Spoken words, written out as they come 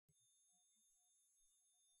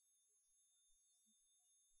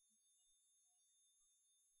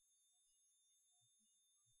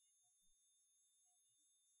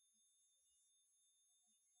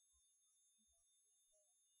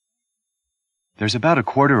There's about a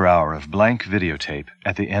quarter hour of blank videotape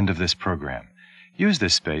at the end of this program. Use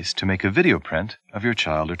this space to make a video print of your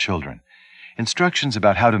child or children. Instructions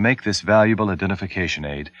about how to make this valuable identification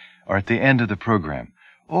aid are at the end of the program,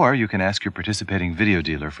 or you can ask your participating video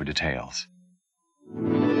dealer for details.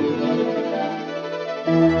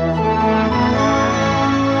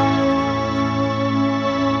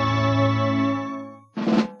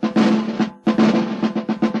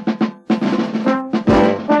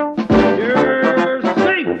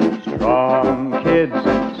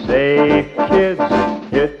 Safe kids,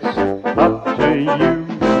 it's up to you.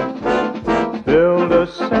 Build a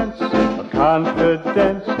sense of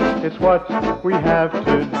confidence, it's what we have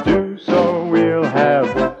to do. So we'll have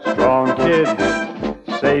strong kids,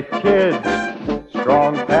 safe kids,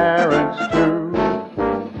 strong parents too.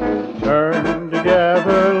 Turn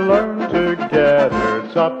together, learn together,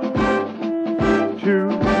 it's up to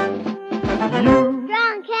you.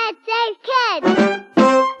 Strong kids, safe kids.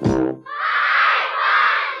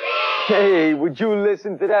 Hey, would you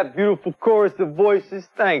listen to that beautiful chorus of voices?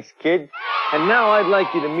 Thanks, kid. And now I'd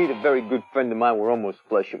like you to meet a very good friend of mine. We're almost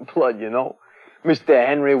flesh and blood, you know. Mr.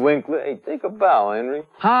 Henry Winkler. Hey, take a bow, Henry.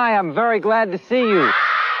 Hi, I'm very glad to see you.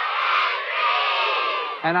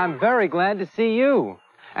 And I'm very glad to see you.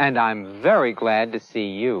 And I'm very glad to see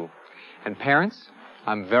you. And parents,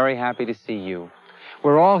 I'm very happy to see you.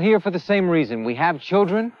 We're all here for the same reason. We have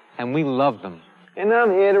children, and we love them. And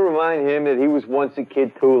I'm here to remind him that he was once a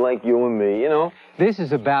kid, too, like you and me, you know. This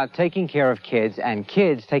is about taking care of kids and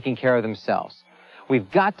kids taking care of themselves.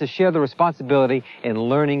 We've got to share the responsibility in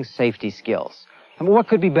learning safety skills. I mean, what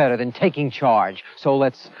could be better than taking charge? So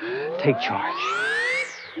let's take charge.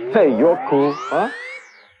 Hey, you're cool, huh?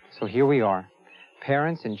 So here we are,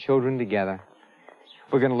 parents and children together.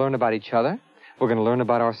 We're going to learn about each other. We're going to learn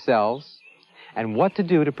about ourselves and what to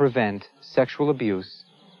do to prevent sexual abuse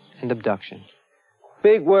and abduction.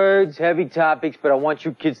 Big words, heavy topics, but I want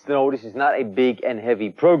you kids to know this is not a big and heavy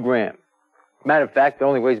program. Matter of fact, it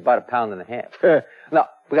only weighs about 1.5 pounds. Now,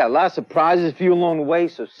 we got a lot of surprises for you along the way,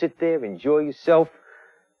 so sit there, enjoy yourself,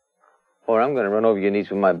 or I'm going to run over your knees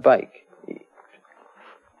with my bike.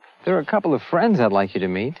 There are a couple of friends I'd like you to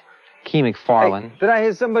meet. Key McFarlane. Hey, did I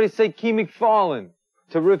hear somebody say Key McFarlane?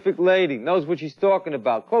 Terrific lady, knows what she's talking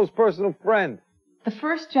about. Close personal friend. The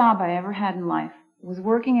first job I ever had in life was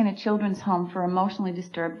working in a children's home for emotionally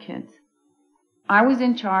disturbed kids. I was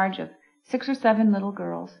in charge of 6 or 7 little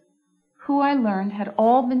girls who I learned had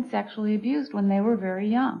all been sexually abused when they were very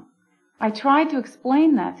young. I tried to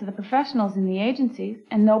explain that to the professionals in the agencies,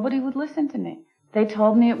 and nobody would listen to me. They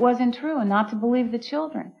told me it wasn't true and not to believe the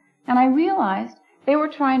children. And I realized they were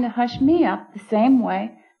trying to hush me up the same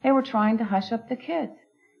way they were trying to hush up the kids.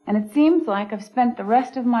 And it seems like I've spent the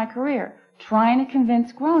rest of my career trying to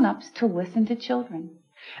convince grown-ups to listen to children.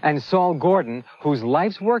 And Saul Gordon, whose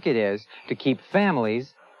life's work it is to keep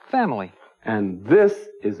families family. And this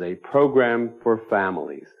is a program for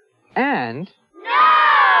families. And...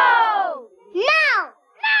 No! No! No!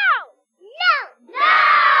 No!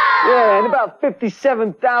 No! Yeah, and about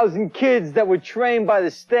 57,000 kids that were trained by the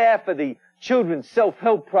staff of the Children's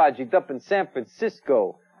Self-Help Project up in San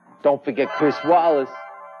Francisco. Don't forget Chris Wallace.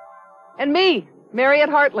 And me, Mariette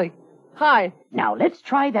Hartley. Hi. Now let's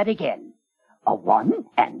try that again. A 1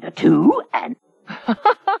 and a 2 and...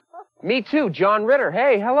 Me too, John Ritter.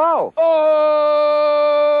 Hey, hello.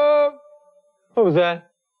 Oh! What was that?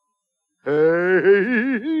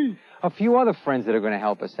 Hey! a few other friends that are going to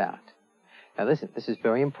help us out. Now listen, this is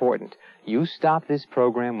very important. You stop this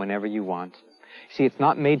program whenever you want. See, it's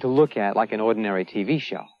not made to look at like an ordinary TV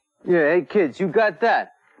show. Yeah, hey, kids, you got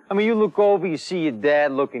that. I mean, you look over, you see your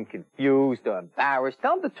dad looking confused or embarrassed.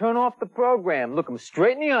 Tell him to turn off the program. Look him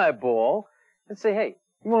straight in the eyeball and say, hey,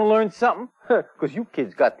 you want to learn something? Because you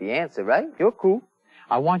kids got the answer, right? You're cool.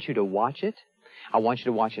 I want you to watch it. I want you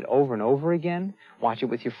to watch it over and over again. Watch it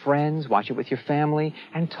with your friends, watch it with your family,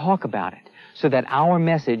 and talk about it so that our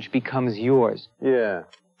message becomes yours. Yeah.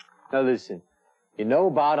 Now listen, you know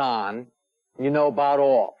about on, you know about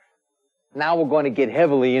off. Now we're going to get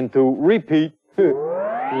heavily into repeat.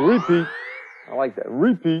 Repeat. I like that.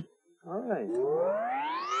 Repeat. All right.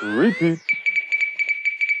 Repeat.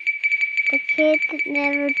 The kids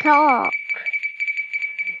never talk.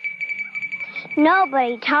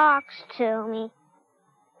 Nobody talks to me.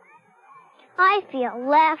 I feel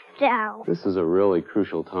left out. This is a really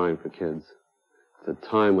crucial time for kids. It's a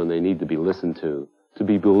time when they need to be listened to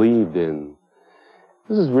be believed in.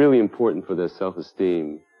 This is really important for their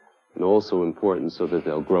self-esteem, and also important so that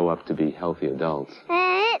they'll grow up to be healthy adults.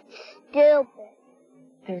 It's stupid.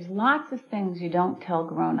 There's lots of things you don't tell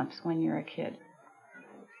grown-ups when you're a kid.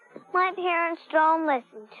 My parents don't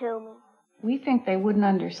listen to me. We think they wouldn't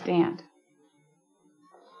understand.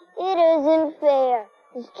 It isn't fair.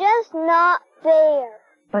 It's just not fair.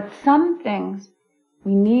 But some things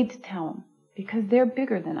we need to tell them because they're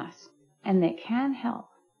bigger than us and they can help.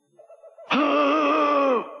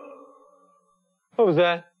 What was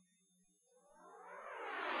that?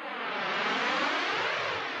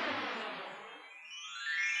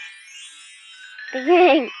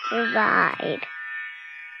 The provide.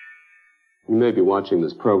 You may be watching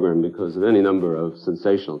this program because of any number of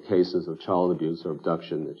sensational cases of child abuse or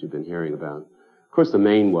abduction that you've been hearing about. Of course, the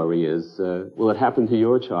main worry is, will it happen to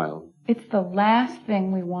your child? It's the last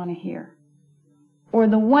thing we want to hear. Or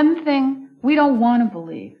the one thing we don't want to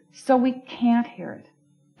believe, so we can't hear it.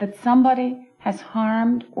 That somebody has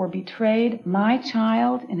harmed or betrayed my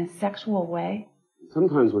child in a sexual way.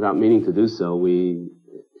 Sometimes without meaning to do so, we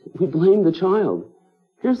blame the child.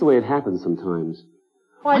 Here's the way it happens sometimes.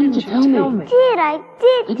 Why didn't you tell me? I did.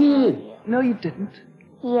 I did. No, you didn't.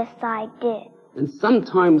 Yes, I did. And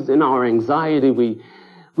sometimes in our anxiety, we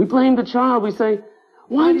blame the child. We say,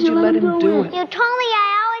 why did you let him do it? You told me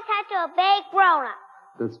I always had to obey grown-ups.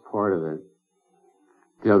 That's part of it.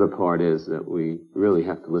 The other part is that we really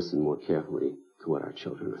have to listen more carefully to what our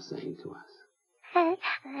children are saying to us.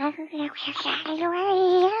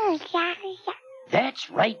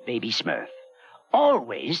 That's right, baby Smurf.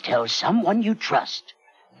 Always tell someone you trust.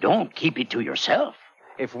 Don't keep it to yourself.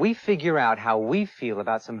 If we figure out how we feel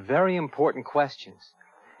about some very important questions,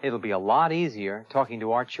 it'll be a lot easier talking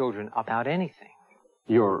to our children about anything.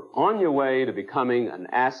 You're on your way to becoming an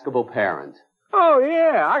askable parent. Oh,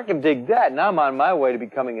 yeah, I can dig that, and I'm on my way to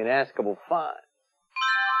becoming an askable fine.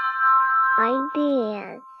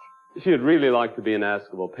 Ideas. If you'd really like to be an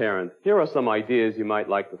askable parent, here are some ideas you might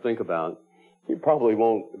like to think about. You probably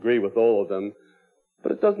won't agree with all of them,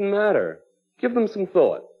 but it doesn't matter. Give them some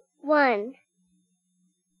thought. 1.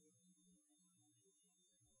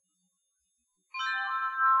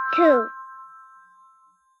 2.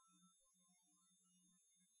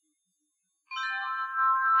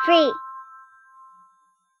 3.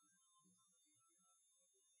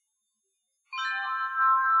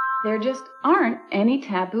 'There just aren't any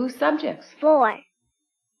taboo subjects. 4.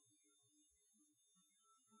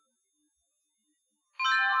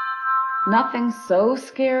 'Nothing so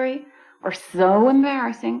scary or so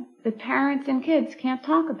embarrassing that parents and kids can't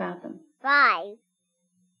talk about them. 5.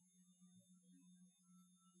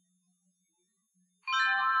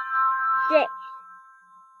 6.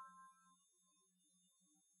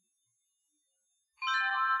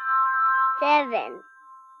 7.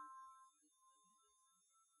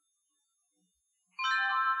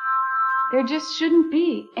 'There just shouldn't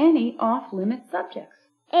be any off-limit subjects.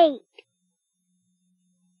 8.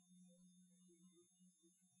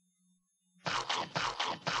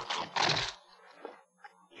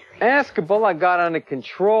 'Askable, I got under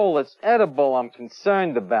control. It's edible I'm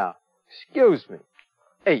concerned about. Excuse me.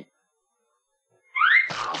 8.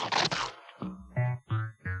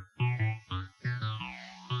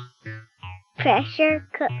 Pressure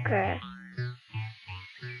cooker.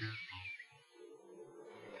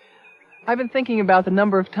 I've been thinking about the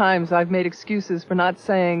number of times I've made excuses for not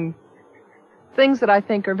saying things that I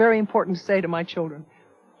think are very important to say to my children.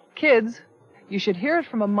 Kids, you should hear it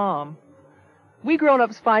from a mom. We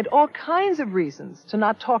grown-ups find all kinds of reasons to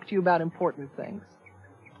not talk to you about important things.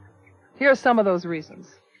 Here are some of those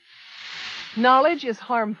reasons. Knowledge is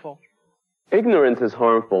harmful. Ignorance is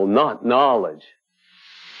harmful, not knowledge.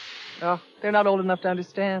 Oh, they're not old enough to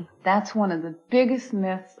understand. That's one of the biggest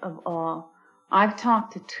myths of all. I've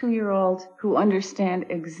talked to 2-year-olds who understand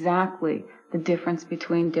exactly the difference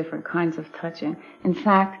between different kinds of touching. In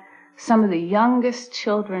fact, some of the youngest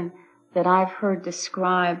children that I've heard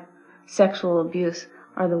describe sexual abuse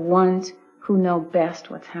are the ones who know best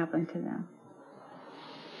what's happened to them.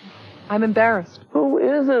 I'm embarrassed. Who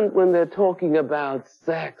isn't when they're talking about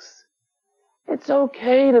sex? It's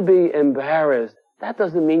okay to be embarrassed. That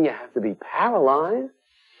doesn't mean you have to be paralyzed.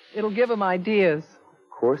 It'll give them ideas. Of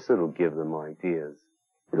course it'll give them ideas.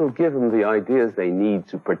 It'll give them the ideas they need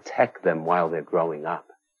to protect them while they're growing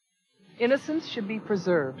up. Innocence should be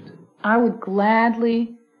preserved. I would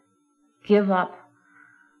gladly give up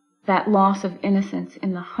that loss of innocence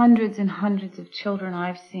in the hundreds and hundreds of children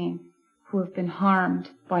I've seen who have been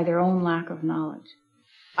harmed by their own lack of knowledge.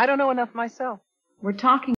 I don't know enough myself. We're talking